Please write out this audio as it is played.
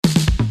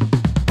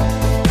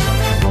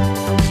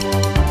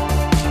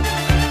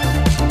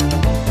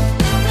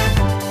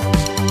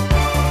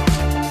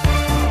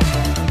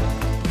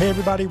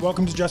everybody.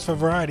 Welcome to Just for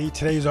Variety.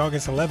 Today is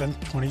August 11th,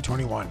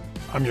 2021.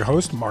 I'm your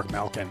host, Mark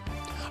Malkin.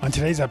 On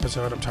today's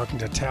episode, I'm talking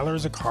to Taylor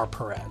Zakhar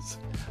Perez.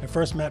 I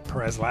first met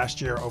Perez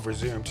last year over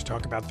Zoom to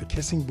talk about The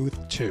Kissing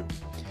Booth 2.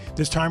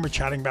 This time, we're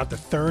chatting about the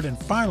third and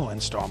final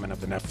installment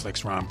of the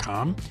Netflix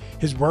rom-com,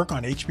 his work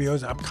on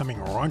HBO's upcoming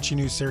raunchy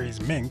new series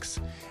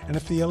Minx, and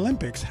if the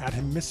Olympics had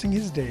him missing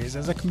his days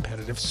as a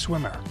competitive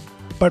swimmer.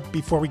 But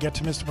before we get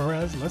to Mr.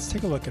 Perez, let's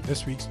take a look at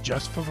this week's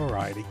Just for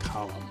Variety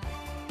column.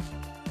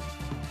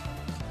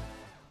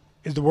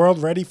 Is the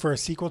world ready for a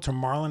sequel to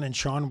Marlon and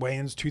Shawn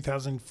Wayans'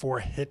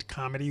 2004 hit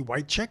comedy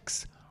White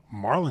Chicks?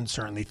 Marlon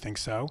certainly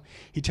thinks so.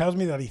 He tells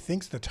me that he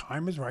thinks the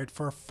time is right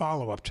for a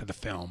follow-up to the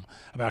film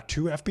about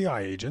two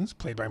FBI agents,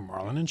 played by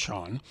Marlon and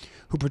Shawn,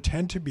 who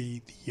pretend to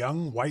be the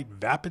young, white,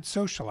 vapid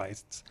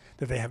socialites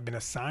that they have been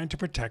assigned to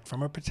protect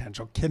from a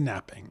potential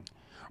kidnapping.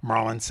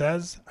 Marlon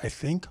says, I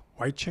think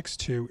White Chicks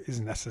 2 is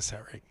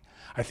necessary.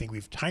 I think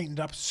we've tightened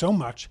up so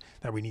much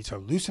that we need to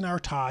loosen our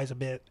ties a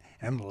bit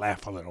and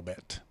laugh a little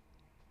bit.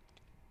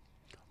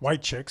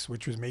 White Chicks,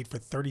 which was made for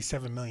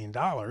 $37 million,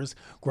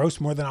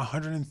 grossed more than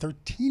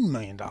 $113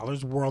 million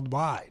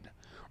worldwide.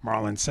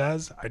 Marlon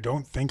says, I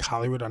don't think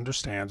Hollywood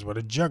understands what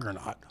a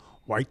juggernaut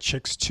White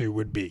Chicks 2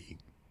 would be.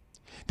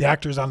 The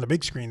actor is on the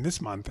big screen this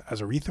month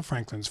as Aretha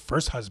Franklin's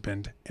first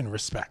husband in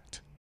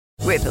Respect.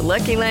 With the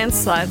Lucky Land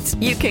Slots,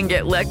 you can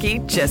get lucky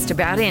just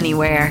about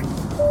anywhere.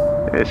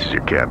 This is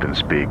your captain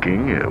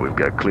speaking. We've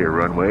got clear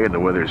runway and the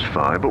weather's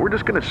fine, but we're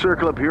just going to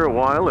circle up here a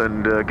while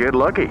and get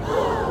lucky.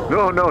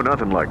 No,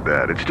 nothing like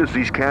that. It's just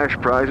these cash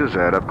prizes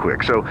add up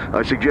quick. So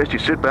I suggest you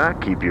sit back,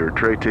 keep your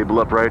tray table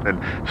upright, and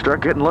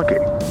start getting lucky.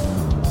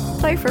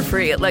 Play for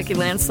free at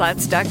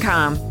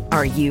LuckyLandSlots.com.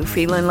 Are you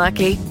feeling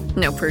lucky?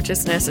 No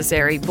purchase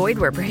necessary. Void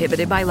where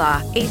prohibited by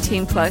law.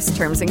 18+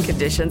 terms and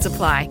conditions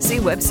apply. See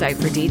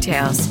website for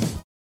details.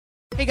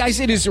 Hey guys,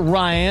 it is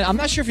Ryan. I'm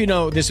not sure if you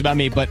know this about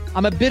me, but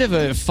I'm a bit of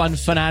a fun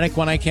fanatic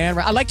when I can.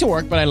 I like to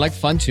work, but I like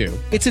fun too.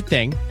 It's a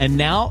thing. And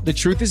now the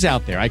truth is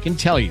out there. I can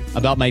tell you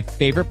about my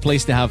favorite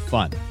place to have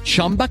fun.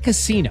 Chumba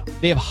Casino.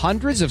 They have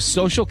hundreds of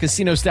social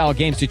casino style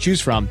games to choose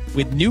from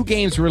with new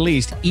games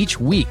released each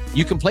week.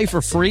 You can play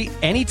for free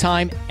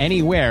anytime,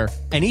 anywhere.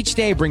 And each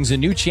day brings a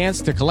new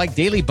chance to collect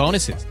daily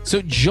bonuses.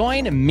 So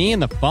join me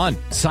in the fun.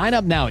 Sign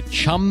up now at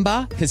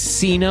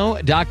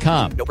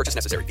ChumbaCasino.com. No purchase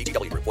necessary.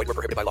 VGW Group. Void where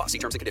prohibited by law. See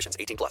terms and conditions.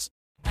 18+.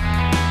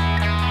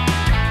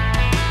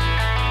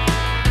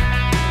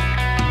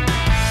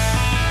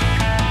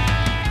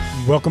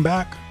 Welcome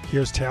back.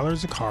 Here's Taylor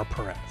Zakhar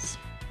Perez.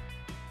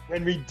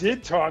 When we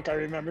did talk, I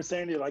remember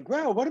saying to you, like,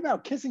 wow, what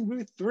about Kissing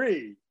Booth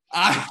 3?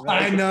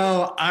 I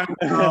know. I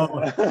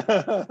know.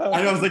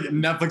 It's like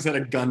Netflix had a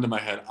gun to my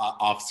head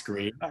off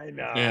screen. I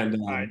know. And,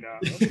 I know.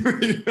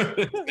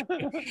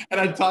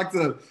 And I talked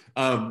to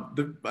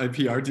my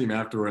PR team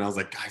afterward, and I was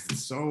like, guys,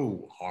 it's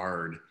so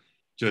hard.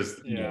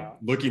 Just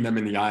looking them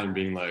in the eye and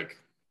being like,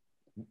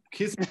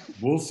 kiss,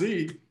 we'll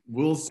see.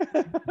 As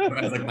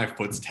like my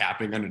foot's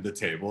tapping under the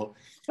table.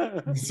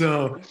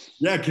 So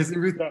yeah, Kissing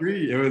Booth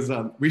 3. It was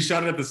we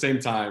shot it at the same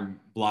time.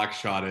 Block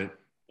shot it,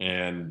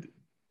 and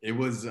it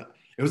was an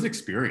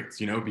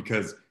experience,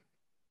 because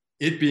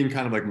it being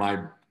kind of like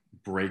my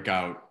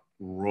breakout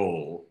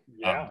role,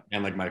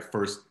 and like my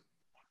first,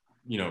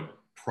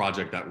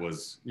 project that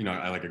was,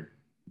 at like a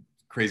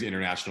crazy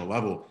international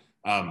level.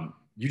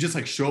 You just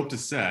like show up to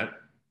set,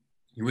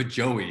 you're with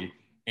Joey,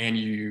 and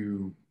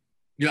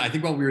I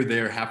think while we were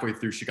there halfway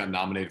through, she got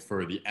nominated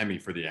for the Emmy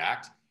for the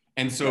act.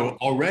 And so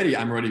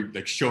I'm already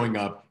like showing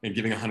up and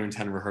giving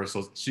 110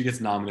 rehearsals. She gets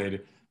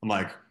nominated. I'm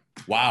like,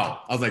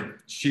 wow. I was like,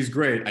 she's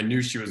great. I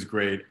knew she was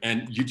great.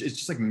 And it's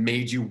just like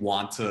made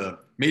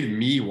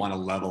me want to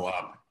level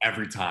up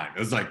every time. It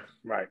was like,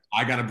 right,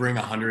 I got to bring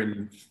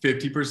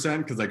 150%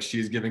 because like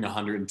she's giving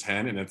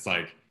 110. And it's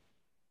like,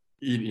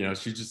 she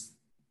just,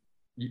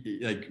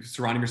 like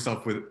surrounding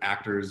yourself with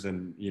actors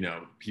and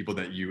people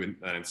that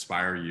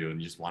inspire you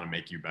and just want to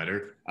make you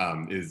better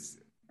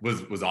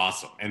was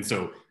awesome. And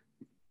so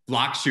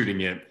block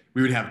shooting it,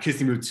 we would have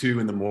Kissing Booth 2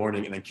 in the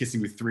morning and then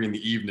Kissing Booth 3 in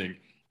the evening,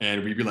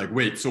 and we'd be like,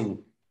 wait, so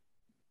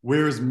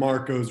where's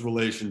Marco's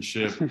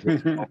relationship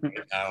with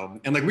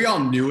and like we all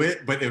knew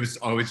it, but it was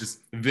always just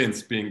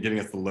Vince giving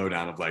us the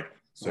lowdown of like,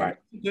 so right,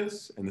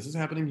 this and this is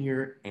happening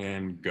here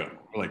and go.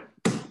 We're like,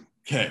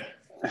 okay.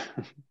 So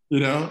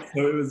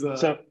it was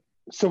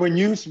So when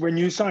you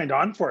signed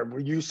on for it,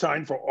 were you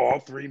signed for all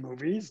 3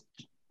 movies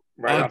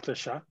off the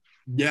shot?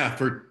 Yeah,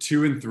 for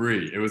 2 and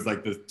 3. It was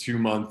like the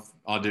 2-month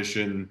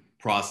audition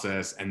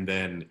process. And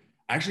then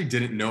I actually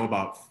didn't know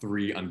about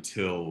 3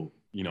 until,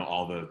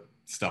 all the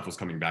stuff was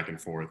coming back and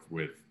forth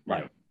with,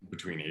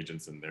 between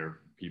agents and their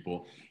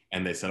people.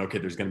 And they said, okay,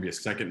 there's going to be a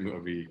second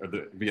movie or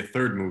there'll be a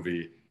third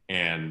movie.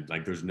 And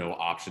like, there's no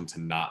option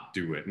to not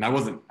do it. And I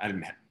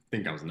didn't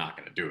think I was not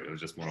going to do it. It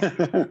was just more like,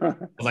 I was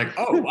like,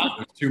 oh, wow,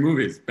 there's 2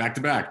 movies back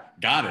to back.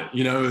 Got it.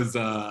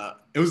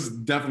 It was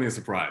definitely a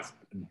surprise.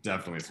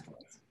 Definitely a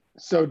surprise.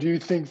 So do you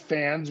think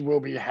fans will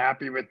be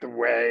happy with the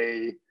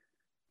way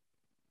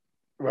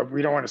well,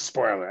 we don't want to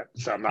spoil it,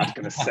 so I'm not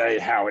going to say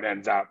how it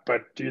ends up.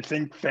 But do you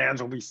think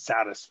fans will be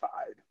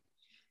satisfied?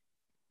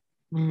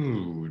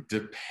 Ooh,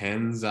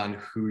 depends on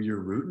who you're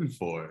rooting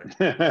for.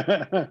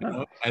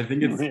 I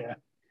think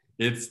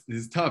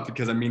it's tough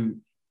because I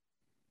mean,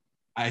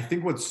 I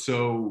think what's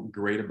so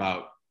great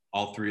about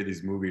all three of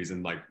these movies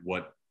and like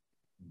what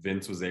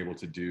Vince was able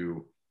to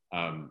do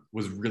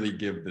was really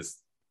give this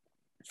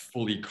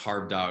fully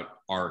carved out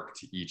arc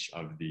to each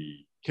of the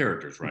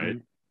characters, right?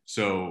 Mm-hmm.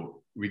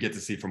 So we get to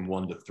see from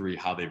 1 to 3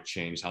 how they've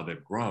changed, how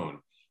they've grown.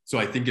 So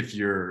I think if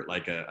you're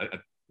like a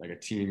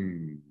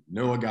Team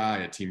Noah guy,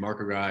 a Team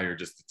Marco guy, or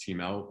just a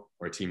Team L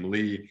or a Team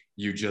Lee,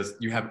 you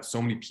have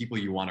so many people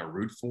you want to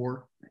root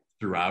for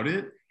throughout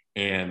it.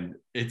 And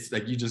it's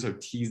like you just are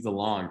teased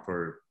along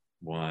for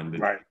 1 to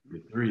right.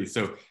 3.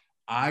 So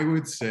I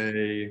would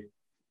say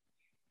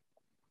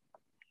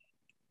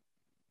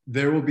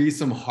there will be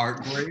some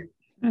heartbreak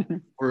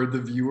for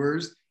the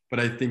viewers, but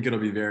I think it'll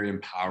be very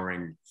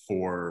empowering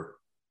for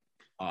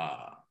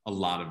a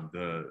lot of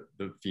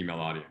the female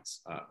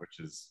audience,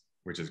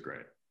 which is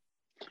great.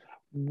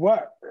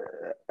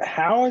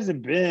 How has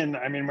it been?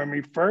 I mean, when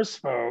we first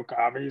spoke,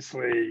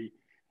 obviously,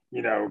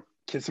 you know,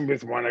 Kissing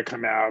Booth 1 had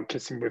come out,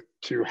 Kissing Booth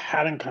 2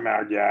 hadn't come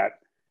out yet.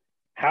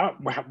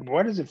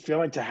 What does it feel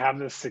like to have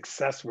this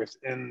success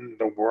within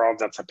the world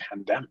that's a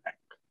pandemic?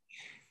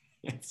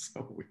 It's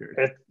so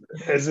weird.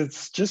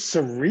 It's just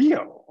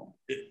surreal.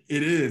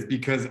 It is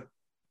because,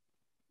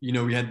 you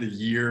know, I had the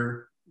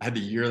year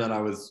that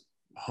I was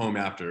home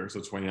after, so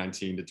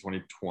 2019 to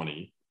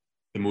 2020.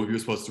 The movie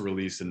was supposed to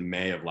release in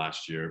May of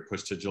last year,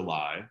 pushed to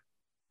July.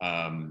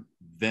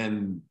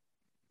 Then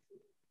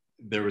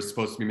there was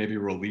supposed to be maybe a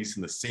release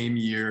in the same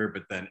year,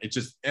 but then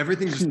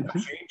everything just kept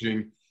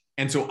changing.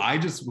 And so I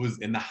just was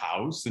in the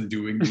house and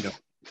doing, you know,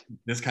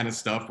 this kind of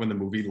stuff when the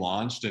movie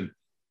launched. And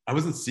I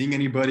wasn't seeing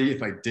anybody.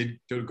 If I did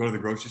go to the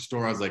grocery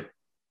store, I was like,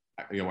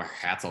 you know, wear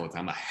hats all the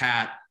time, a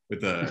hat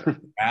with a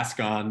mask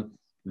on,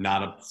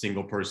 not a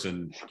single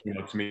person came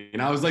up to me.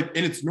 And I was like,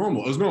 and it's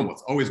normal. It was normal.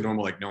 It's always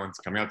normal. Like no one's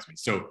coming up to me.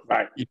 So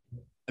right.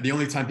 The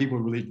only time people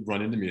really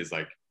run into me is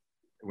like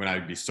when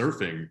I'd be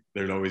surfing,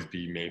 there'd always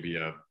be maybe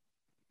a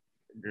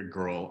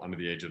girl under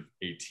the age of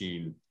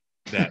 18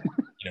 that,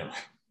 you know,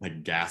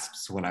 like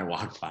gasps when I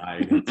walk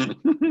by.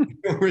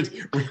 which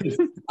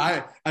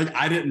I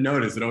didn't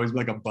notice. It'd always be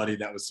like a buddy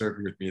that was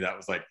surfing with me that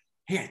was like,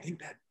 hey, I think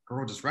that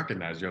girl just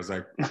recognized you. I was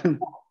like, and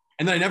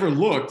then I never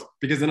looked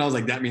because then I was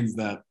like, that means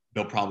that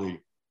they'll probably,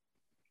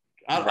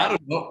 I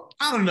don't know.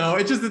 I don't know.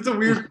 It's a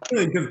weird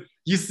feeling because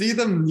you see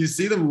them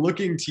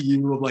looking to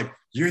you of like,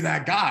 you're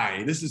that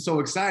guy. This is so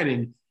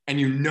exciting. And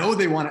you know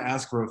they want to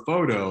ask for a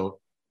photo,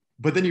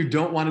 but then you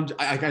don't want to.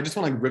 I just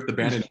want to rip the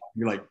band-aid off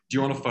and be like, do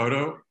you want a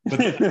photo? But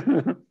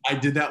I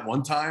did that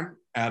one time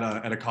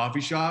at a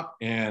coffee shop,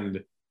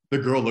 and the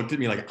girl looked at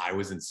me like I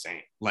was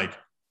insane. Like,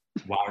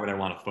 why would I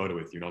want a photo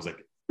with you? And I was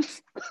like,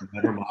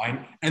 never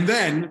mind. And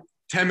then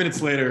 10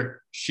 minutes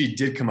later, she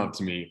did come up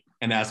to me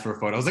and asked for a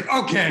photo. I was like,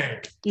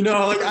 okay, you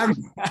know, like I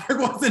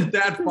wasn't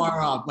that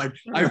far off. Like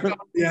I felt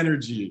the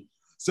energy.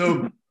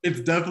 So it's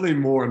definitely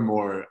more and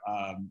more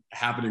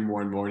happening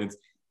more and more. And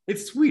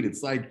it's sweet.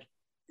 It's like,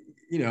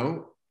 you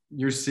know,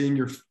 you're seeing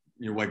you're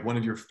like one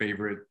of your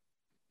favorite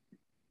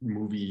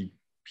movie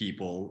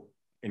people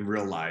in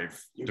real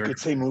life. You could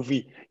say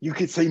movie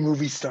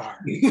star.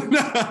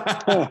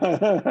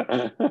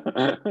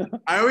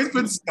 I always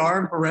put star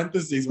in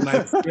parentheses when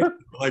I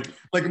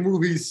like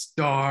movie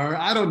star.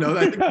 I don't know.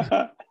 I think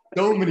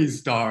so many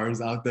stars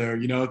out there,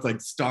 you know, it's like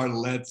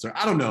starlets or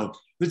I don't know.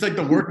 It's like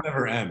the work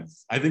never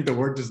ends. I think the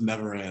work just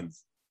never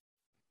ends.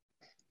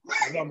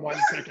 Hold on 1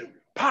 second.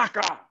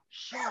 Paca!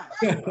 Shut up.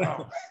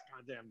 Oh,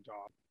 goddamn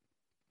dog.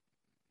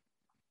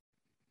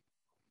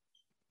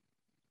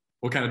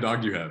 What kind of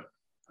dog do you have?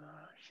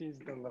 She's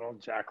the little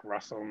Jack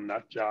Russell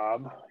nut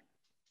job.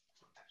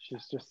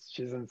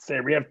 She's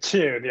insane. We have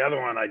 2. The other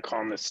one I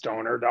call him the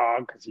stoner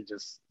dog because he's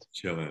just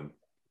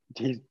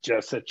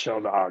a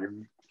chill dog.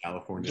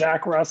 California.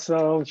 Jack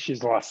Russell,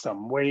 she's lost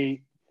some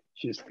weight.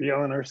 She's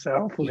feeling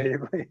herself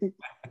lately.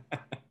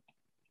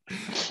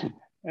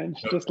 And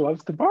she just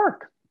loves to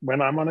bark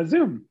when I'm on a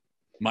Zoom.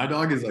 My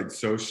dog is like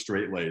so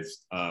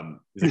straight-laced.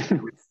 He's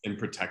like in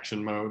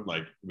protection mode,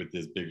 like with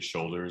his big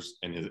shoulders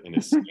and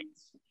his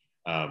skins.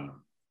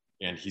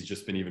 And he's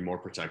just been even more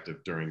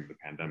protective during the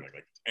pandemic.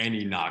 Like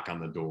any knock on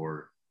the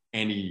door,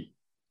 any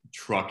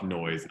truck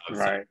noise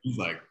outside, right. He's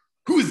like,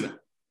 "Who is that?"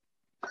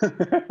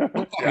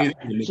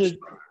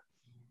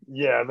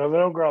 Yeah, the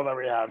little girl that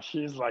we have,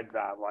 she's like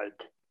that. Like,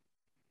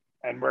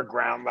 and we're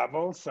ground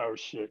level, so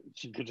she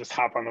could just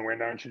hop on the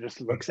window and she just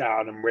looks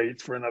out and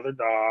waits for another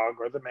dog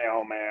or the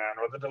mailman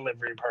or the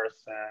delivery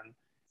person.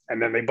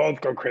 And then they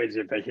both go crazy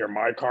if they hear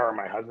my car or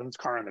my husband's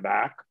car in the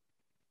back.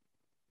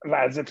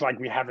 As if like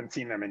we haven't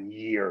seen them in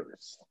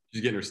years.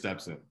 She's getting her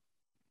steps in.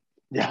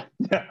 Yeah.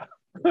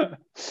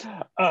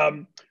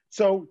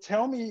 So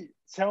tell me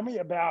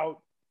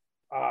about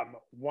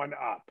One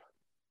Up.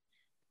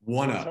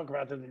 One Up. Talk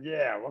about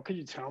what could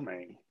you tell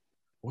me?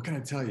 What can I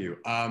tell you?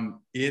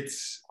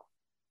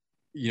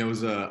 it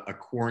was a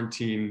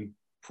quarantine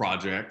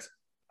project,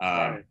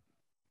 Right.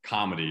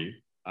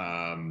 comedy,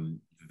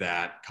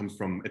 that comes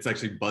from, it's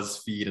actually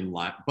BuzzFeed and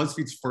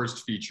BuzzFeed's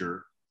first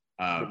feature.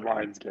 With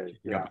Lionsgate.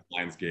 Yeah.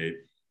 Lionsgate.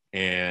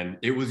 And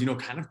it was,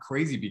 kind of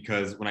crazy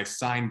because when I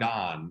signed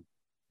on,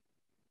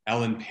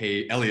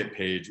 Elliot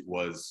Page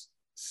was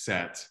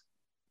set.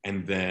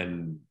 And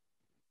then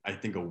I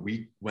think a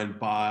week went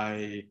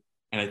by,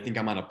 and I think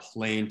I'm on a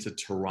plane to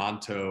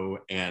Toronto,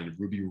 and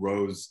Ruby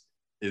Rose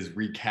is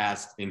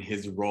recast in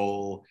his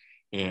role.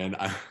 And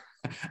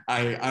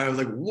I was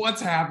like,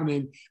 what's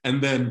happening?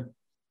 And then,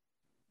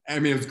 I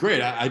mean, it was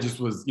great. I just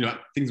was,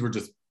 things were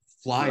just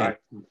flying. Right.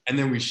 And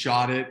then we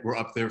shot it. We're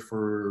up there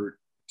for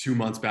 2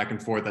 months back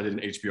and forth. I did an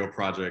HBO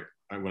project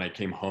when I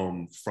came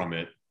home from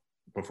it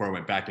before I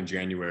went back in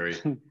January.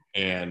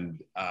 and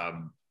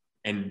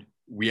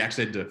we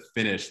actually had to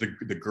finish,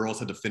 the girls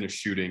had to finish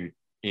shooting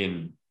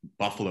in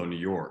Buffalo, New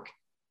York,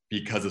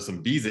 because of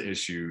some visa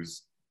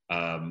issues.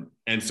 And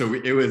so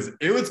it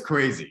was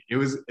crazy. It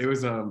was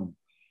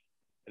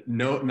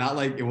not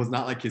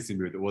like Kissing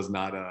Booth. It was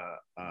not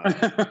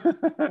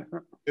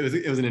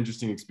it was an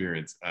interesting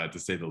experience, to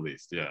say the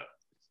least. Yeah.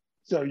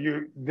 So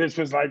this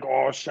was like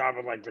all shot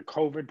with like the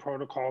COVID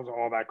protocols,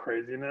 all that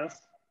craziness.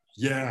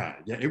 Yeah.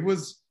 It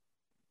was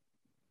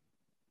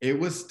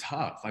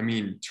tough. I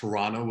mean,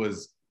 Toronto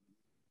was,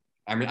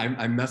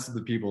 I messed with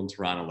the people in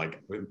Toronto,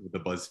 like with the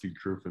BuzzFeed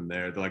crew from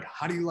there. They're like,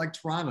 how do you like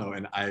Toronto?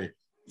 And I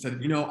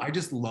said, I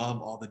just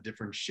love all the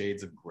different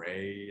shades of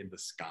gray in the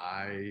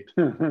sky.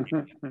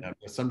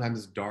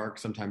 Sometimes it's dark,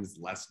 sometimes it's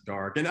less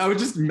dark. And I was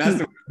just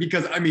messing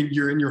because,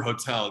 you're in your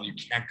hotel, you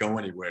can't go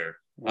anywhere.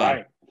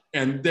 Right.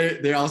 And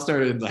they all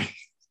started like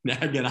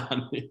nagging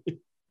on me.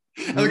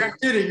 I was like, I'm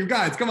kidding, you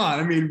guys, come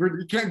on.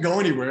 You can't go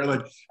anywhere.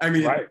 Right.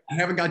 I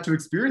haven't got to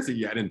experience it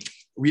yet. And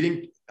we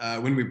didn't,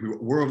 when we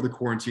were over the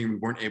quarantine, we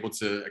weren't able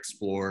to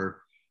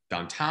explore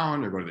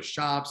downtown or go to the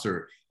shops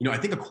or, I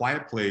think A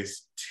Quiet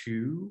Place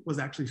 2 was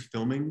actually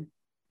filming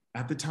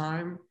at the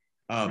time.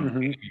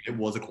 It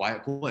was a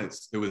quiet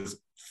place. It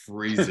was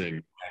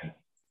freezing.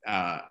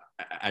 I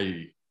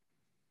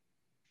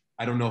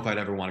don't know if I'd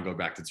ever want to go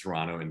back to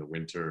Toronto in the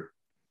winter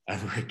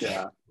ever again.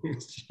 Yeah.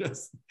 It's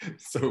just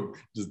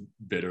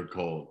bitter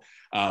cold.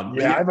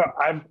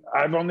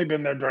 I've only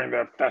been there during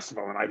the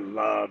festival, and I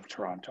love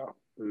Toronto.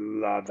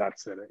 Love that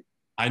city.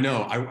 I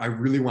know. I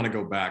really want to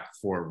go back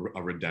for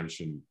a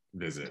redemption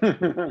visit.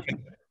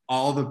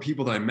 All the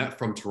people that I met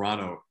from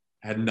Toronto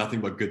had nothing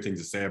but good things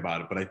to say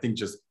about it. But I think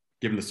just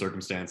given the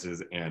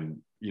circumstances, and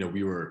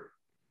we were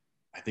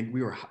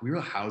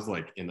housed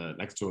like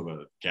next to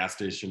a gas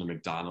station, a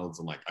McDonald's,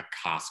 and like a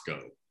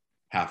Costco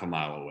half a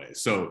mile away.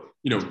 So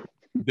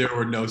there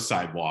were no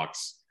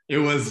sidewalks. It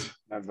was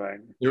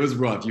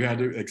rough. You had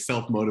to like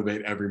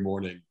self-motivate every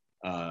morning.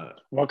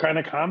 What kind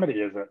of comedy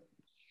is it?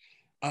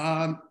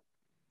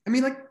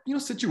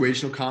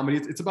 Situational comedy.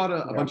 It's about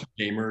a bunch of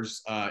gamers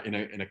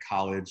in a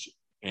college,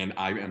 and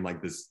I am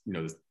like this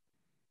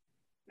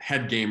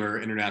head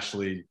gamer,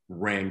 internationally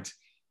ranked.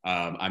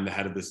 I'm the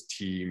head of this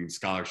team,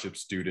 scholarship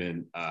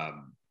student,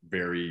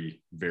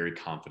 very, very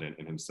confident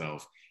in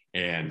himself.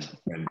 And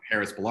when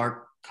Paris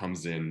Blart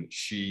comes in,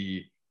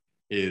 she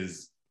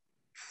is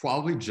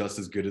probably just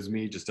as good as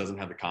me, just doesn't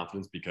have the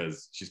confidence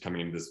because she's coming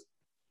into this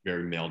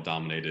very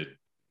male-dominated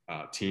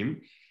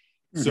team.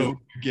 Mm-hmm. So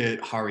you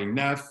get Hari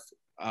Neff,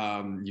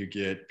 you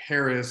get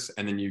Paris,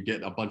 and then you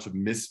get a bunch of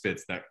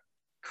misfits that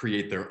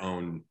create their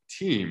own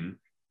team.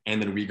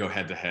 And then we go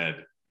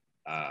head-to-head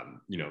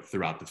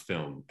throughout the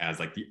film as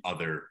like the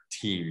other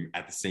team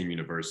at the same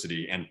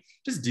university, and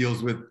just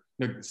deals with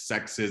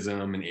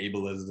sexism and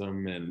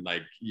ableism and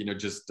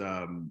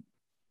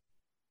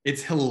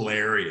it's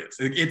hilarious.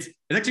 It's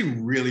actually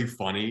really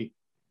funny.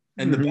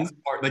 And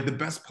the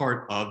best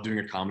part of doing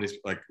a comedy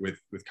like with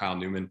Kyle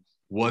Newman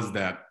was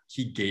that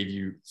he gave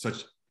you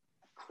such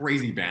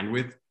crazy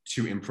bandwidth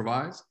to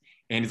improvise.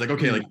 And he's like,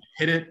 okay, like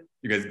hit it.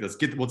 You guys, let's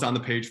get what's on the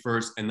page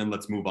first, and then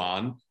let's move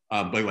on.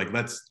 But like,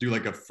 let's do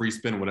like a free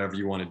spin, whatever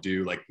you want to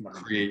do, like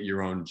create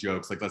your own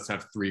jokes. Like, let's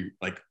have 3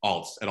 like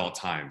alts at all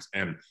times.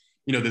 And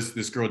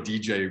this girl,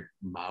 DJ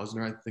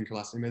Mausner, I think her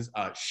last name is,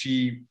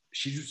 she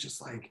was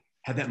just like,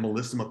 had that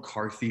Melissa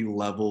McCarthy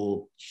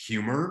level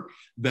humor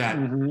that,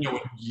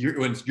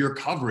 when your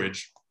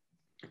coverage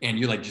and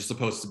you're like, you're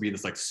supposed to be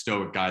this like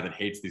stoic guy that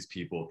hates these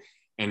people.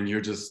 And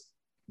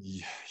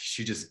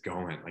she's just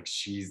going, like,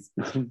 she's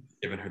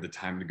giving her the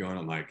time to go. And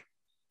I'm like,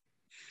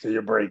 so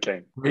you're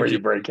breaking. Were you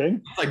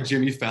breaking? It's like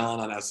Jimmy Fallon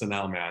on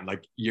SNL, man.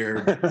 Like you're,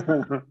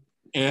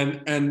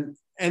 and then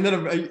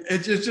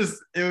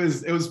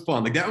it was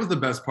fun. Like that was the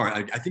best part.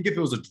 I think if it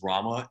was a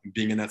drama,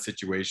 being in that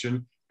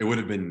situation, it would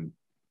have been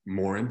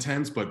more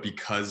intense. But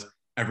because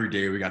every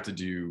day we got to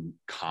do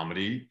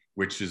comedy,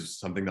 which is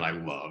something that I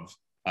love,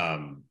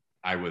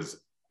 I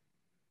was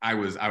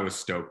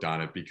stoked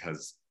on it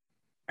because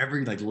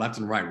every like left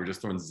and right, we're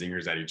just throwing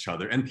zingers at each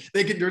other, and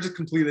they're just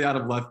completely out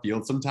of left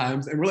field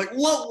sometimes. And we're like,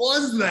 what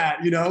was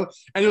that? And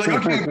you're like,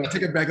 okay, let's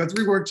take it back. Let's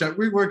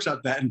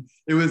reworkshop that. And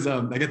it was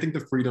like, I think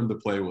the freedom to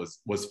play was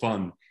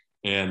fun.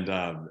 And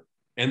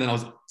And then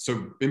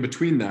so in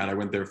between that, I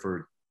went there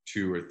for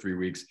 2 or 3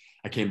 weeks.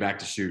 I came back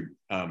to shoot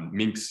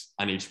Minx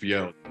on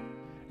HBO.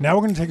 Now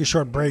we're going to take a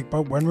short break,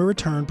 but when we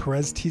return,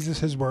 Perez teases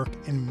his work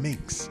in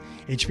Minx,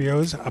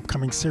 HBO's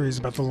upcoming series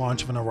about the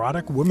launch of an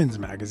erotic women's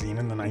magazine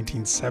in the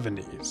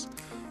 1970s.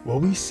 Will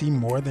we see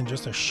more than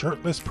just a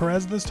shirtless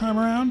Perez this time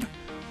around?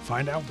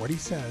 Find out what he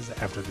says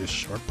after this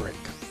short break.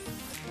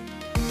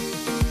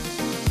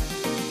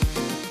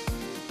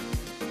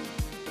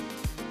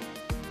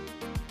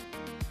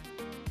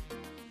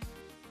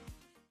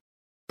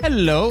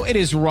 Hello, it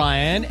is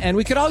Ryan, and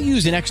we could all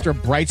use an extra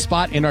bright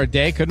spot in our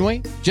day, couldn't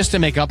we? Just to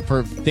make up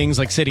for things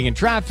like sitting in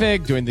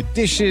traffic, doing the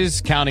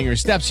dishes, counting your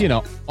steps, you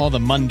know, all the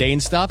mundane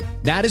stuff.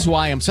 That is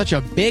why I'm such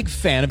a big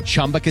fan of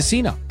Chumba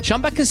Casino.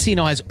 Chumba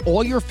Casino has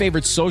all your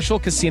favorite social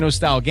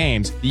casino-style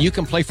games that you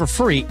can play for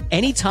free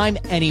anytime,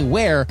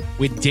 anywhere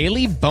with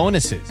daily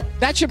bonuses.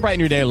 That should brighten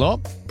your day a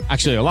little.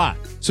 Actually, a lot.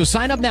 So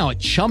sign up now at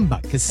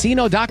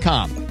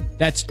ChumbaCasino.com.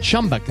 That's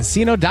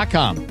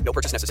ChumbaCasino.com. No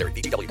purchase necessary.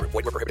 VGW Group.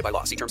 Void where prohibited by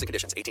law. See terms and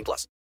conditions. 18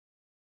 plus.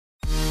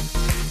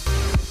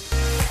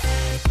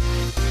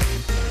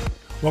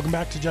 Welcome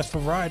back to Just for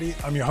Variety.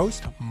 I'm your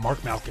host,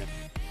 Mark Malkin.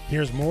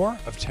 Here's more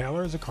of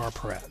Taylor Zakhar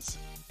Perez.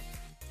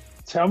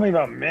 Tell me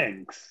about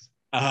Minx.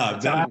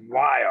 That's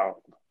wild.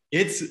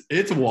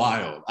 It's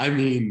wild. I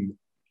mean,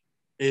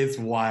 it's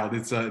wild.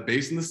 It's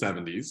based in the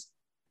 70s.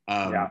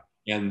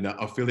 And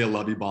Ophelia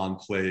Lovibond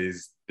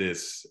plays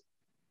this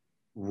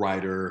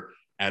writer,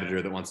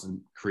 editor that wants to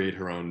create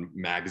her own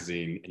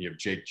magazine, and you have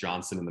Jake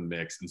Johnson in the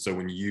mix. And so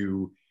when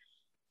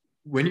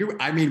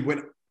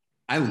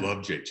I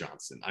love Jake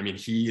Johnson. I mean,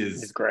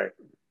 he's great.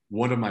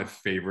 One of my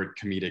favorite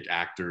comedic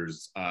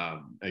actors.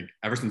 Like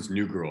ever since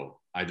New Girl,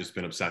 I just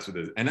been obsessed with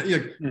it. And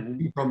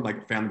from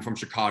like family from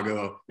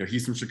Chicago, you know,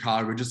 he's from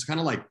Chicago, just kind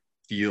of like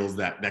feels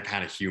that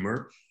kind of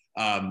humor.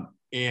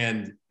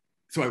 And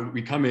so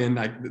we come in,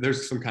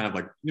 there's some kind of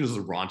like, you know, there's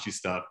raunchy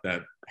stuff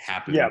that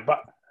happens. Yeah, but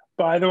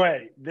by the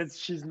way,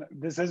 this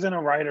isn't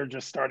a writer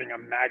just starting a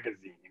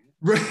magazine.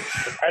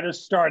 The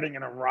writer's starting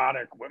an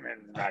erotic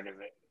women's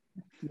magazine.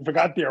 You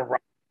forgot the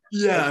erotic.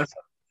 Yeah.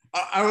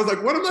 I was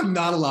like, what am I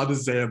not allowed to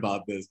say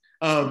about this?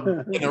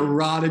 An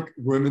erotic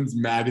women's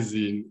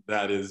magazine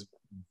that is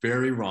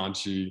very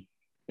raunchy.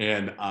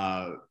 And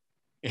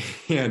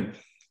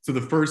so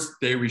the first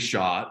day we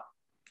shot,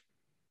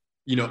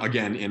 you know,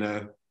 again, in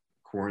a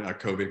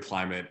COVID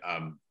climate,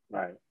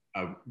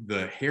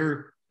 the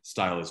hair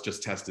stylist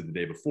just tested the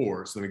day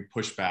before. So then we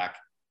pushed back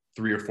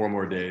 3 or 4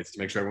 more days to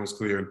make sure everyone was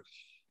clear.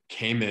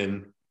 Came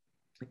in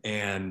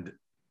and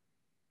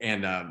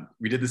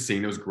we did the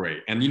scene. It was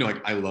great. And, you know,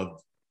 like I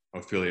love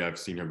Ophelia. I've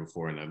seen her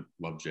before, and I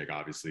love Jake,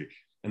 obviously.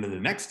 And then the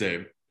next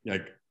day,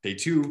 like day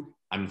 2,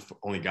 I'm the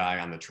only guy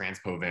on the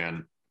transpo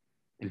van.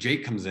 And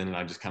Jake comes in, and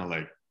I just kind of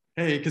like,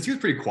 hey, because he was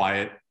pretty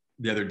quiet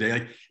the other day.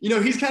 Like, you know,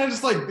 he's kind of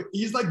just like,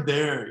 he's like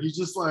there. He's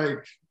just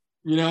like,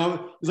 you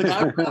know, he's like,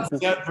 I've been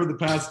set for the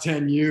past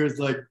 10 years.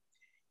 Like,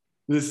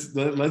 let's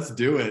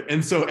do it.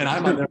 And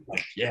I'm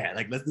like, yeah,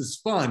 like, this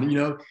is fun, you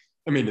know?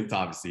 I mean, it's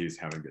obviously he's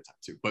having a good time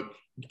too, but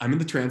I'm in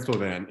the transpo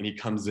van and he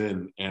comes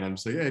in and I'm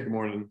saying, hey, good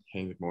morning.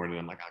 Hey, good morning.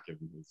 I'm like, I'll give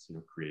him this, you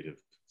know, creative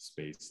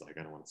space. Like,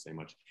 I don't want to say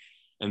much.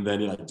 And then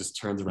he like just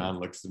turns around,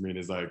 looks at me and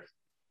is like,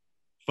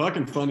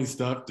 fucking funny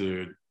stuff,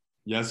 dude.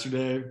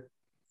 Yesterday,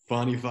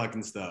 funny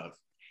fucking stuff.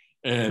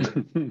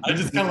 And I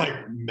just kind of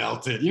like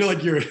melted, you know,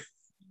 like you're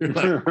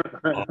like,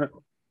 oh,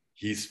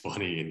 he's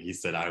funny. And he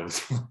said I was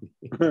funny.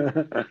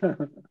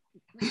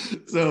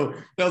 So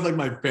that was like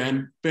my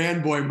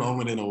fanboy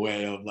moment in a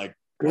way of like,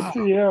 good wow,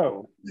 for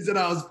you. He said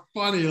I was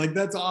funny. Like,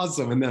 that's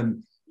awesome. And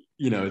then,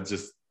 you know,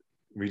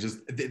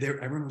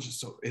 everyone was just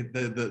so,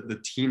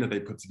 the team that they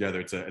put together,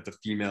 it's a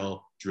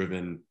female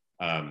driven,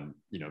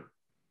 you know,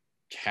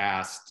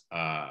 cast,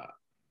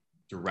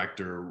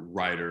 director,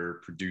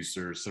 writer,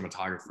 producer,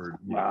 cinematographer.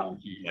 Wow.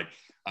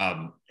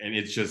 And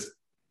it's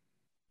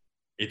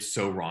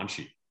so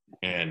raunchy.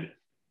 And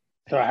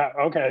so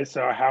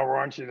how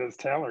raunchy does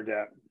Taylor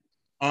get?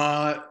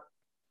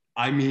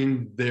 I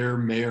mean, there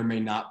may or may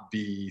not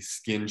be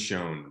skin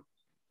shown.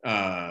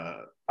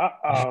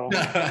 Uh-oh.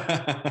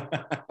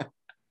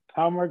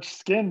 How much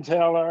skin,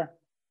 Taylor?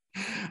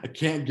 I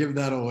can't give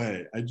that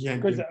away.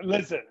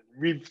 Listen,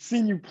 we've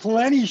seen you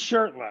plenty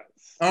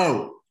shirtless.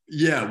 Oh,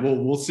 yeah. Well,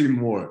 we'll see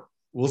more.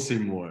 We'll see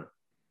more.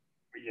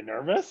 Were you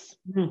nervous?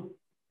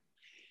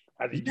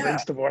 As he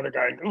drinks the water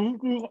going,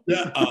 ooh.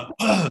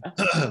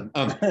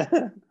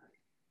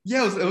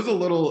 Yeah, it was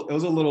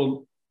a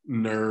little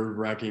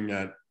nerve-wracking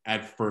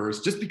at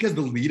first, just because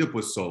the lead-up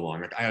was so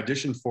long. Like, I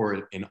auditioned for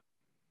it and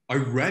I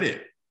read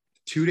it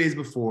 2 days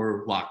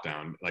before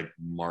lockdown, like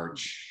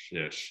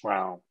March-ish.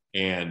 Wow.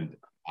 And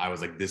I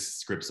was like, this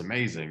script's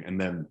amazing. And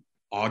then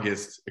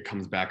August, it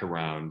comes back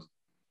around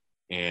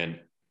and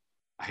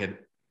I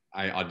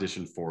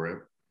auditioned for it,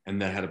 and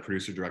then had a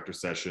producer-director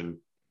session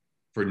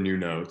for new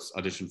notes,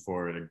 auditioned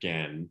for it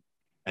again.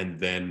 And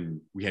then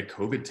we had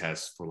COVID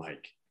tests for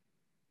like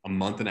a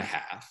month and a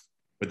half.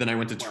 But then I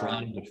went to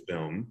Toronto to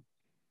film,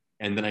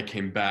 and then I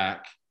came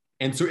back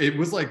And so it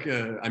was like,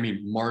 I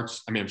mean, March,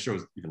 I mean, I'm sure it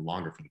was even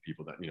longer for the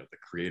people that, the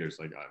creators,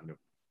 like,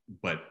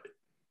 but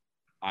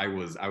I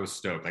was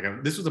stoked.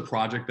 Like, this was a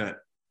project that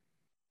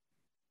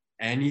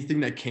anything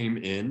that came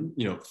in,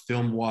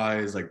 film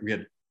wise, like we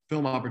had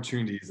film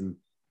opportunities and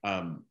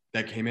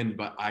that came in,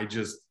 but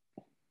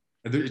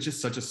it's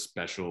just such a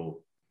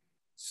special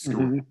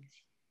story.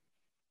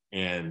 Mm-hmm.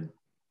 And,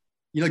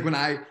 like when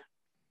I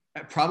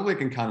probably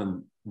can count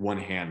on one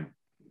hand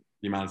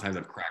the amount of times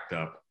I've cracked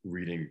up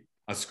reading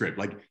a script,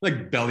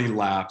 like belly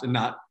laughed, and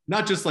not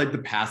just like the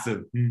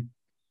passive and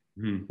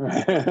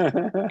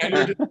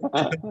just,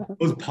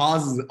 those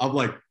pauses of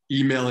like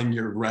emailing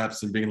your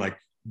reps and being like,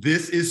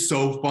 this is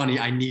so funny,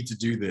 I need to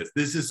do this.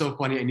 This is so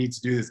funny, I need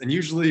to do this. And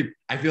usually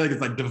I feel like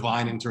it's like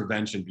divine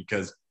intervention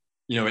because,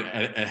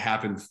 it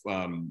happened,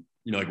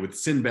 like with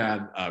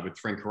Sinbad, with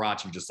Frank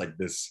Karachi, just like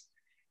this,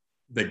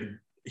 like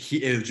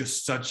he is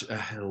just such a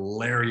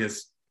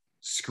hilarious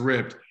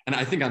script. And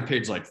I think on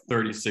page like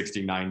 30,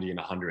 60, 90, and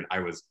 100, I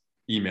was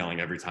emailing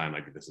every time,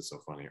 like, this is so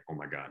funny. Oh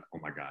my God, oh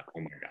my God,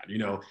 oh my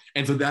God,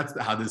 And so that's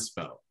how this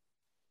felt.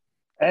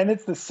 And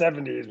it's the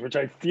 70s, which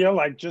I feel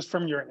like just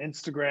from your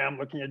Instagram,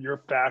 looking at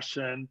your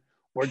fashion,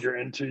 what you're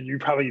into, you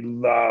probably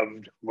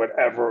loved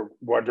whatever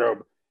wardrobe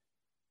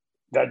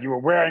that you were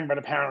wearing, but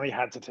apparently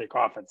had to take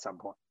off at some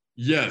point.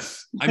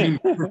 Yes. I mean,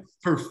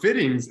 for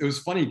fittings, it was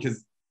funny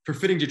because for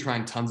fittings, you try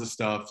on tons of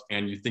stuff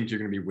and you think you're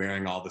going to be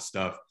wearing all the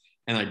stuff.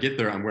 And I get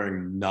there, I'm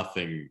wearing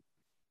nothing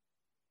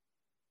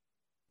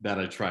that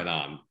I tried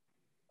on.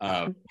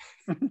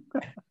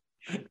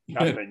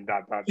 Nothing.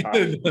 that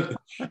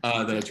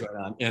I tried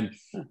on.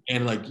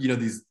 And like,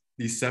 these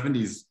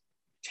 70s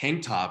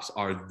tank tops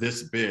are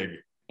this big,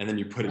 and then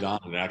you put it on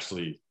and it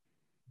actually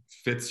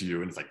fits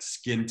you, and it's like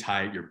skin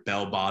tight, your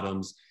bell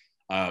bottoms.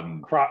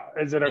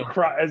 Is it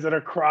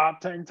a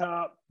crop tank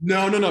top?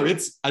 No.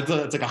 It's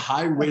like a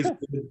high-waisted,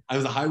 I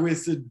was a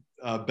high-waisted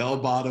bell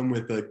bottom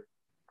with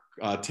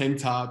a tank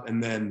top,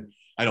 and then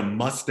I had a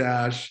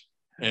mustache.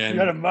 And you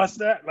had a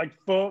mustache, like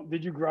full,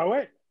 did you grow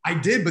it? I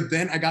did, but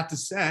then I got to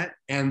set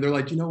and they're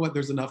like, you know what,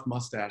 there's enough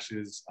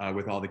mustaches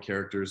with all the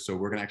characters, so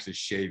we're gonna actually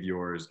shave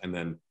yours. And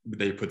then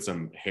they put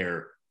some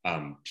hair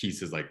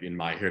pieces like in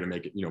my hair to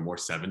make it, more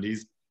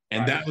 70s.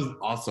 And that was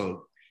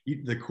also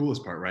the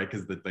coolest part, right?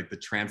 Because the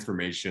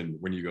transformation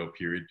when you go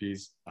period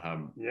piece,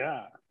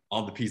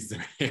 all the pieces of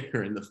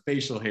hair and the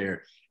facial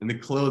hair and the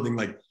clothing,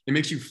 like it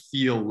makes you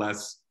feel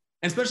less,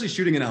 and especially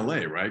shooting in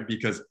LA, right?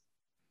 Because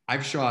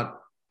I've shot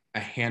a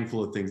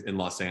handful of things in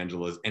Los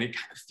Angeles and it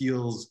kind of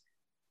feels,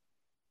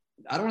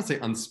 I don't want to say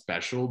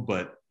unspecial,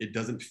 but it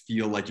doesn't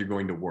feel like you're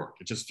going to work.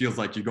 It just feels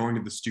like you're going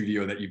to the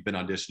studio that you've been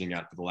auditioning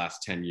at for the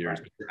last 10 years,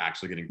 but you're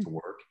actually getting to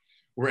work.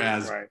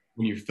 Whereas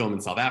when you film in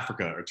South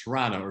Africa or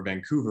Toronto or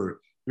Vancouver,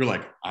 you're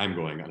like, I'm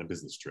going on a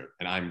business trip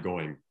and I'm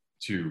going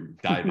to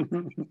dive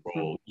into the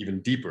role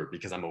even deeper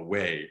because I'm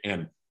away.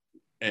 And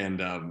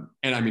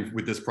I mean,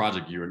 with this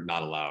project, you're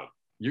not allowed.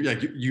 You're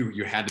like,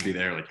 you had to be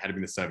there, like had to be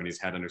in the 70s,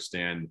 had to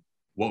understand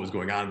what was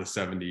going on in the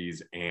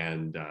 70s,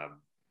 and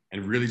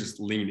really just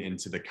lean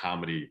into the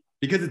comedy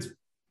because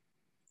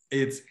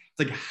it's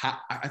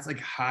like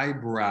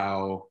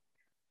highbrow,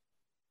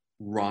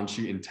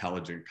 raunchy,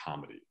 intelligent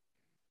comedy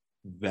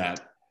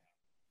that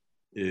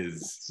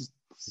is.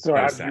 So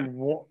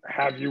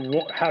have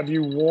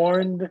you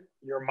warned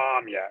your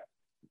mom yet?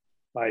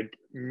 Like,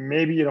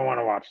 maybe you don't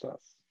want to watch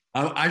this.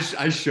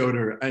 I showed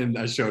her, and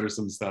I showed her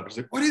some stuff. She's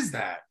like, "What is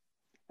that?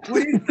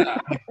 What is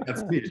that?"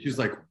 That's me. She was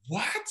like,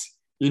 "What?"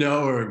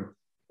 Or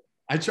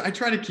I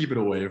try to keep it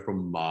away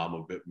from mom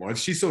a bit more.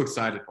 She's so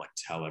excited to like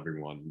tell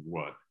everyone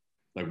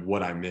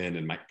what I'm in,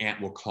 and my aunt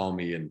will call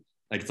me and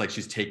like it's like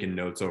she's taking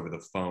notes over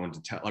the phone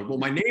to tell, like, well,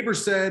 my neighbor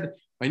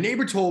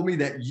told me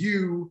that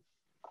you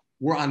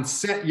were on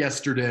set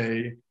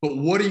yesterday, but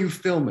what are you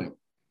filming?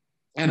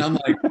 And I'm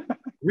like,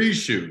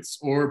 reshoots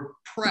or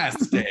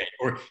press day,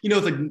 or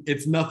it's like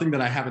it's nothing that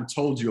I haven't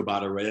told you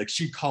about already. Like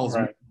she calls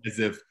me as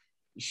if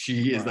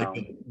she is like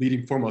the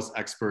leading foremost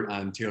expert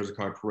on Taylor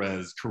Zakhar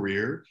Perez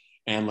career.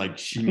 And like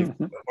she needs,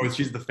 or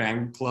she's the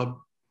fan club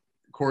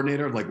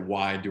coordinator. Like,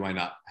 why do I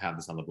not have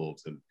this on the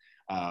bulletin?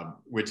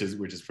 Which is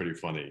pretty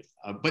funny.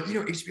 But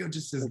HBO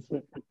just is,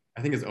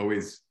 I think, has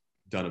always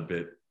done a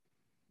bit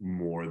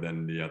more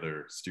than the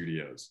other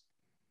studios.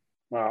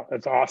 Well,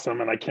 it's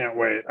awesome, and I can't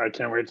wait. I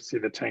can't wait to see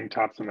the tank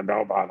tops and the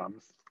bell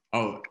bottoms.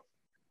 Oh,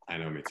 I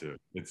know, me too.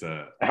 It's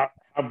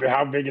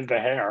how big is the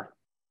hair?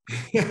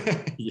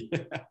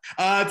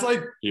 It's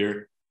like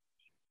here.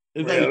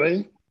 It's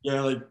really?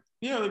 Like, like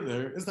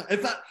there.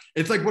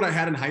 It's like what I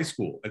had in high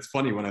school. It's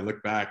funny when I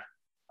look back.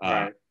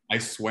 I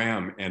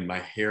swam and my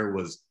hair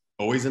was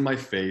always in my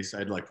face. I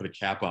had to like put a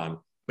cap on,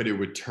 but it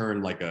would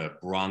turn like a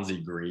bronzy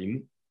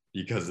green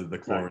because of the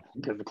chlorine. Right,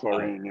 because of the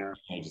chlorine, yeah.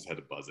 I just had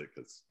to buzz it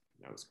because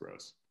it was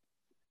gross.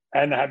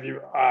 And have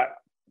you,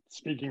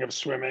 speaking of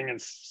swimming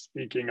and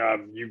speaking of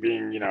you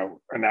being,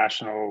 a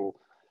national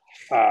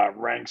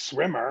ranked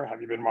swimmer,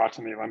 have you been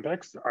watching the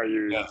Olympics? Are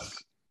you?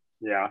 Yes.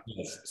 Yeah.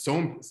 Yes.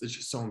 It's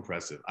just so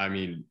impressive. I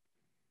mean,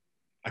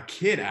 a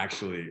kid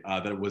actually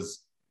that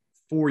was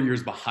 4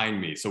 years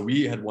behind me. So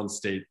we had won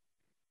state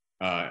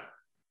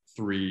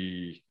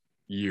 3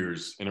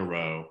 years in a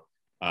row.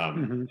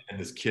 And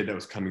this kid that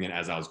was coming in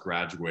as I was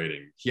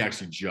graduating, he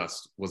actually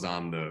just was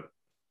on the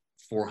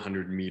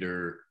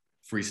 400-meter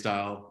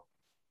freestyle.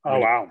 Oh,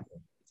 wow.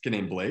 This kid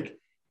named Blake,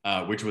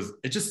 which was,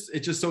 it's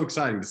just so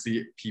exciting to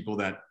see people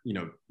that, you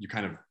know, you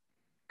kind of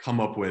come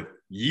up with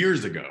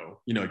years ago,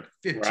 you know, like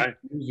 15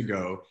 years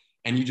ago.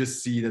 And you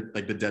just see that,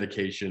 like, the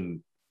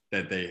dedication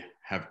that they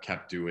have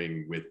kept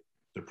doing with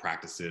the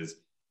practices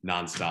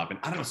nonstop. And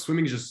I don't know,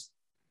 swimming is just,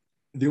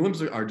 the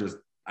Olympics are just,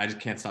 I just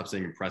can't stop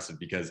saying impressive,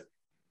 because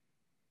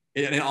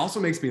it also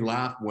makes me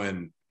laugh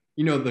when,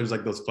 you know, there's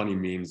like those funny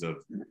memes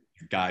of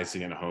guys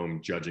sitting at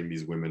home judging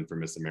these women for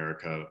Miss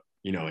America,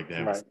 you know, like they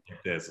have a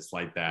slight this, a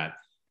slight that,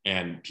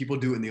 and people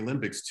do it in the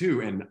Olympics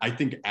too. And I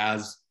think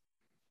as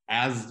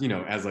you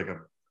know, as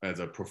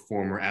a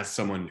performer, as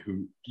someone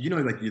who, you know,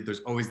 like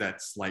there's always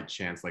that slight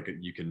chance, like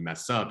you can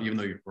mess up, even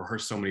though you've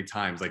rehearsed so many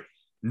times. Like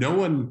no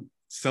one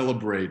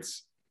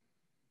celebrates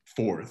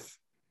fourth,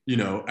 you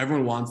know,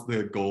 everyone wants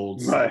the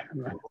gold,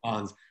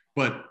 bronze,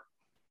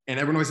 and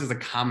everyone always has a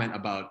comment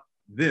about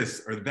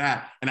this or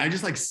that. And I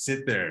just like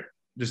sit there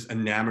just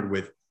enamored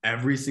with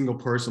every single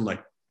person.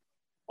 Like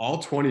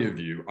all 20 of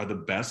you are the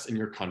best in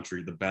your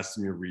country, the best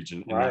in your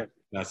region, and the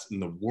best in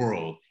the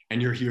world.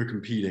 And you're here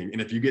competing. And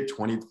if you get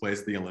 20th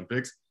place at the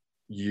Olympics,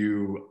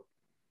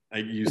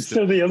 it's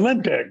still the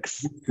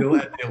Olympics. Still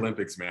at the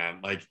Olympics, man.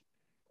 Like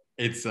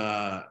it's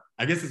I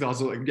guess it's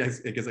also, I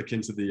guess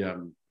akin to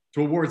the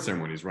to award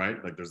ceremonies,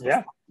 right? Like there's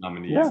the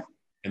nominees,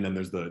 and then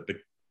there's the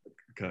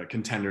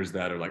contenders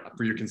that are like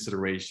for your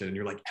consideration, and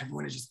you're like,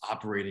 everyone is just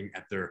operating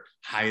at their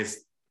highest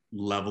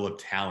level of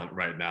talent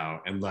right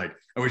now. And like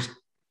I wish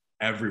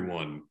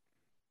everyone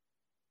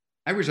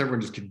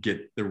just could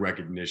get the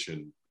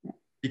recognition,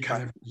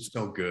 because you're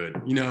so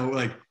good, you know,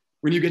 like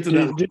when you get to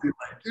that,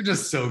 you're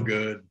just so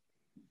good.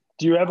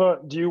 Do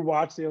you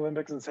watch the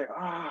Olympics and say,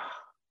 I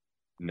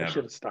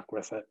should have stuck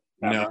with it?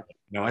 Never.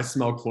 No, I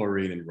smell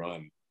chlorine and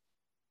run.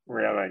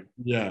 Really?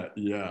 Yeah.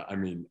 I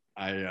mean,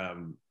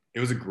 it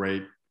was a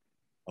great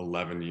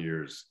 11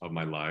 years of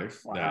my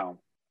life that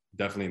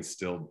definitely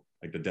instilled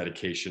like the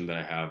dedication that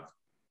I have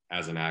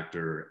as an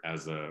actor,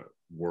 as a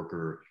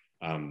worker,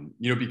 you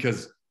know,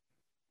 because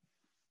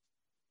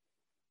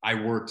I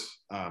worked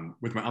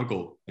with my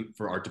uncle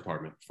for art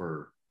department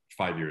for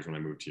 5 years when I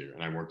moved here,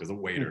 and I worked as a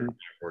waiter. I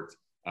worked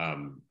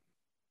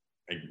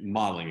like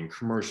modeling and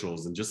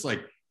commercials, and just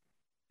like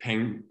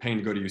paying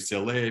to go to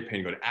UCLA,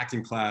 paying to go to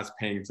acting class,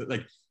 paying to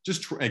like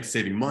just like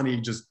saving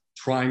money, just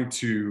trying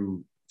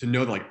to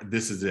know that like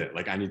this is it.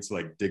 Like I need to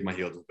like dig my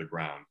heels into the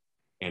ground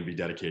and be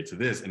dedicated to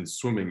this. And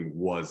swimming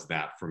was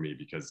that for me,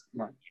 because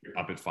you're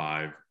up at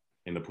 5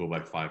 in the pool by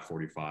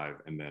 5:45,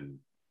 and then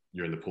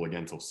you're in the pool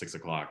again until 6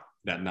 o'clock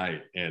that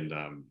night. And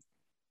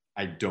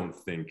I don't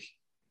think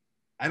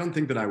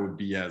that I would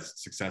be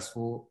as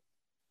successful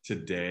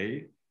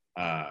today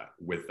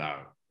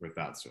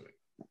without swimming.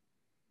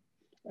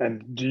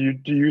 And do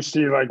you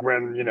see, like,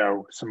 when, you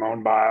know,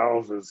 Simone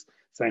Biles is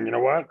saying, you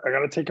know what, I got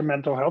to take a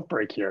mental health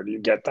break here? Do you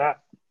get that?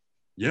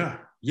 Yeah.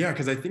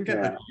 Because I think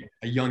at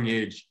a young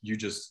age, you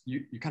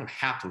kind of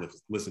have to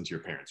listen to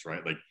your parents,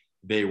 right? Like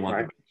they want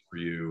the best for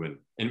you. And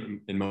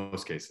in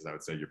most cases, I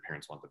would say your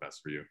parents want the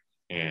best for you,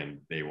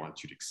 and they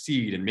want you to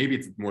succeed. And maybe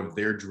it's more of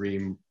their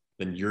dream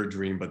than your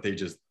dream, but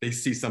they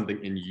see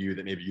something in you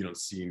that maybe you don't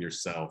see in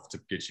yourself to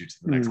get you to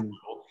the next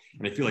level.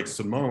 And I feel like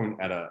Simone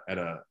at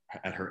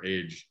her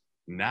age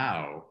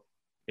now,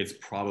 it's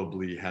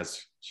probably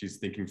she's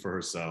thinking for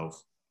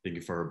herself,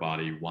 thinking for her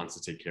body, wants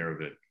to take care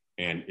of it.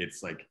 And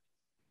it's like,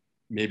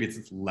 maybe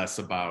it's less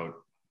about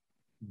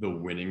the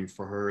winning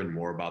for her and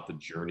more about the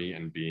journey,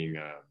 and being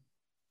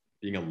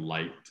a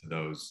light to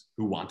those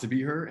who want to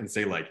be her, and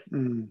say like,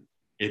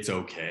 it's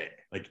okay.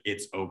 Like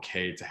it's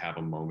okay to have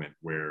a moment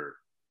where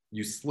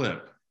you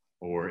slip,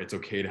 or it's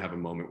okay to have a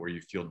moment where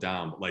you feel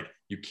down, but like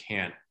you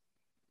can't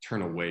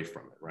turn away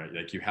from it, right?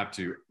 Like you have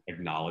to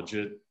acknowledge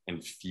it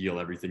and feel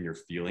everything you're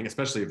feeling,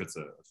 especially if it's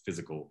a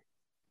physical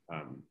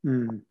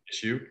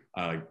issue,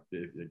 like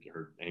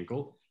her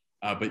ankle.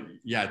 But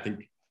yeah,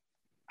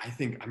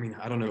 I mean,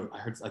 I don't know.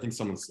 I think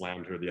someone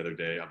slammed her the other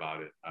day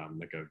about it,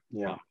 like a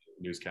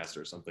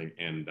newscaster or something.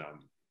 And,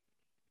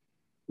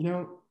 you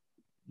know,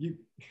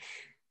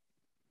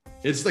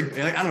 it's like,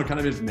 I don't know, kind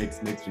of just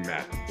makes me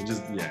mad. It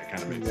just, it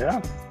kind of makes me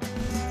mad.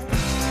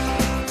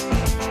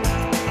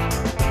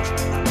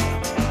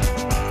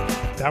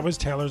 That was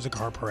Taylor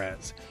Zakhar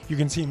Perez. You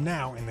can see him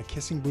now in The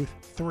Kissing Booth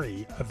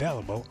 3,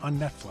 available on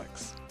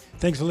Netflix.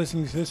 Thanks for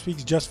listening to this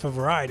week's Just for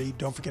Variety.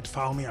 Don't forget to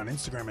follow me on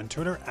Instagram and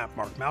Twitter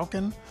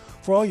 @MarkMalkin.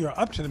 For all your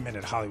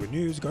up-to-the-minute Hollywood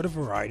news, go to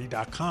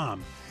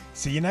Variety.com.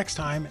 See you next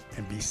time,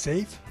 and be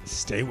safe,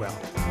 stay well.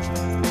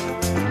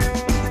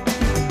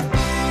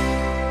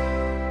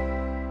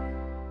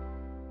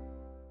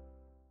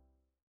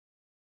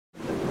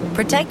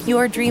 Protect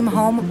your dream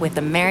home with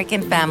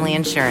American Family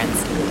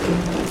Insurance,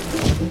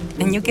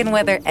 and you can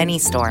weather any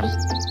storm.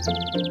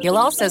 You'll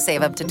also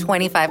save up to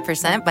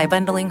 25% by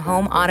bundling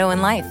home, auto,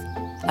 and life.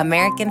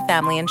 American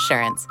Family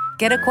Insurance.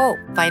 Get a quote.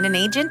 Find an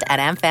agent at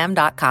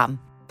amfam.com.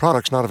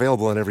 Products not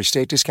available in every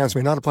state. Discounts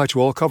may not apply to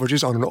all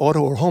coverages on an auto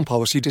or home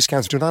policy.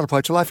 Discounts do not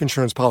apply to life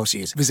insurance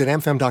policies. Visit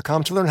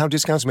amfam.com to learn how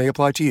discounts may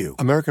apply to you.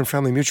 American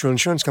Family Mutual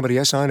Insurance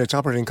Company, SI, and its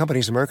operating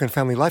companies, American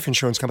Family Life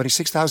Insurance Company,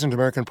 6000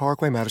 American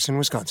Parkway, Madison,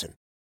 Wisconsin.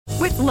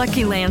 With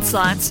Lucky Land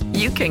Slots,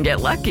 you can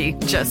get lucky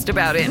just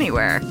about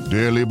anywhere.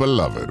 Dearly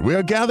beloved, we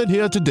are gathered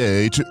here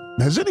today to...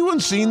 Has anyone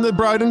seen the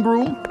bride and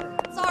groom?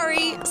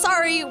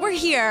 Sorry, we're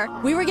here.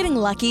 We were getting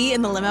lucky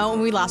in the limo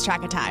and we lost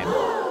track of time.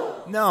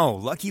 No,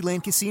 Lucky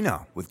Land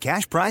Casino, with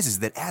cash prizes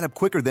that add up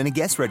quicker than a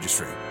guest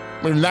registry.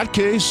 In that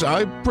case,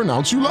 I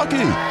pronounce you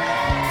lucky.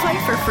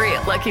 Play for free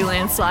at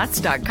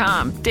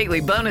LuckyLandSlots.com.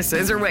 Daily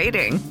bonuses are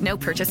waiting. No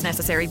purchase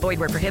necessary. Void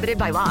where prohibited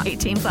by law.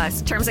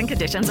 18+. Terms and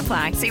conditions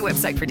apply. See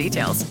website for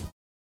details.